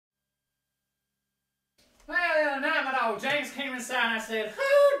No, James came inside and I said,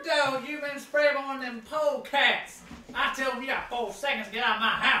 "Who dog you been spraying on them polecats? I tell him you got 4 seconds to get out of my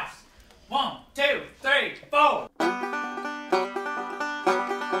house. 1, 2, 3, 4.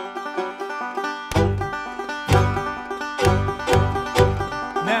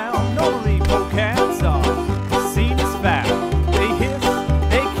 Now, normally polecats are seen as foul. They hiss,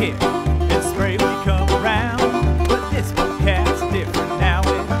 they kick, and spray when you come around. But this polecat's different now,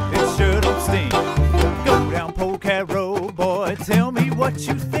 and it sure don't sting. Go down Polecat Road, boy, tell me what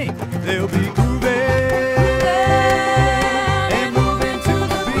you think. They'll be grooving and moving to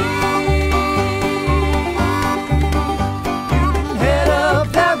the beat. You can head up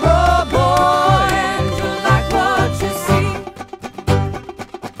that road, boy, and you'll like what you see.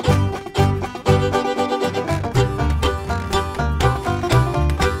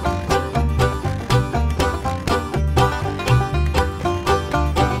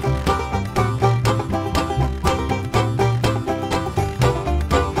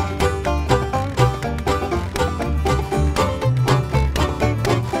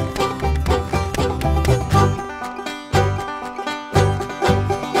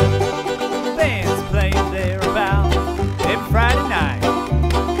 Bands playing there about every Friday night.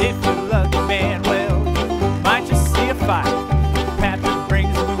 If you're lucky, man, well, you might just see a fight. Captain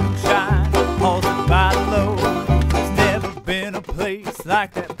brings moonshine, hauls it by the load. There's never been a place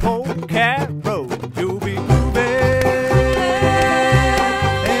like that Polecat Road. You'll be grooving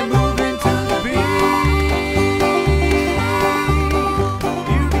and moving to the beat.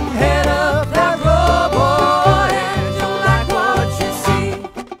 You can head up that road, boy, and you'll like what you see.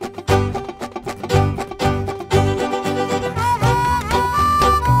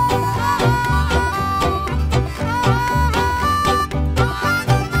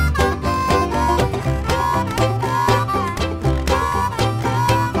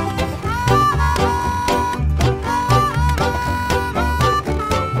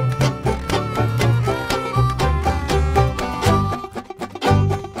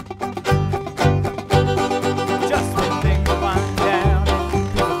 Just when things wind down and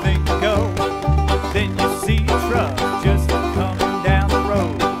people think to go, then you see a truck just coming down the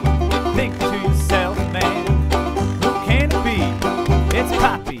road. Think to yourself, man, who can it be? It's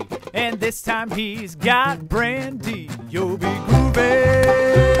Poppy, and this time he's got brandy. You'll be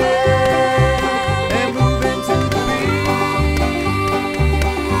grooving